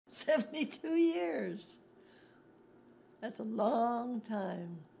72 years. That's a long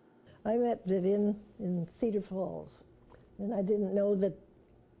time. I met Vivian in Cedar Falls, and I didn't know that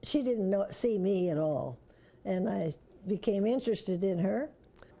she didn't see me at all. And I became interested in her.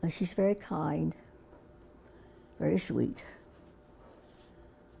 She's very kind, very sweet,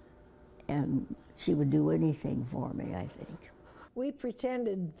 and she would do anything for me, I think. We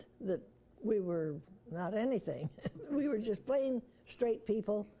pretended that we were not anything. We were just plain straight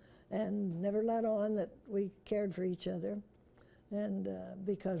people and never let on that we cared for each other. And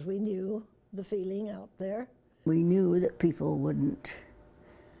because we knew the feeling out there. We knew that people wouldn't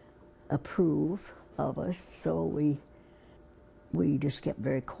approve of us, so we just kept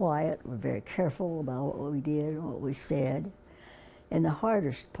very quiet. We're very careful about what we did and what we said. And the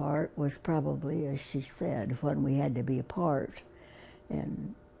hardest part was probably, as she said, when we had to be apart.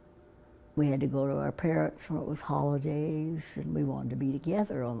 And we had to go to our parents when it was holidays, and we wanted to be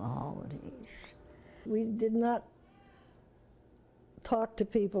together on the holidays. We did not talk to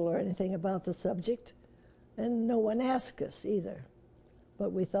people or anything about the subject, and no one asked us either.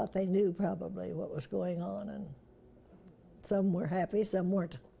 But we thought they knew probably what was going on, and some were happy, some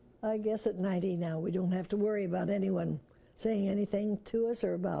weren't. I guess at 90 now we don't have to worry about anyone saying anything to us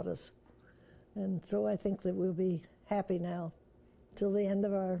or about us. And so I think that we'll be happy now till the end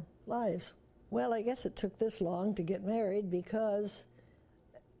of our lives. Well, I guess it took this long to get married because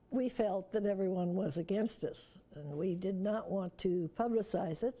we felt that everyone was against us, and we did not want to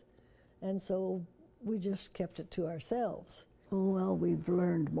publicize it, and so we just kept it to ourselves. Well, we've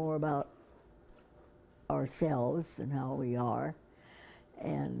learned more about ourselves and how we are,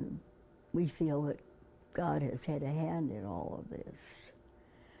 and we feel that God has had a hand in all of this.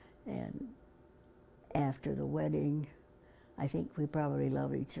 And after the wedding, I think we probably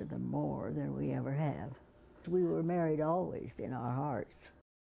love each other more than we ever have. We were married always in our hearts.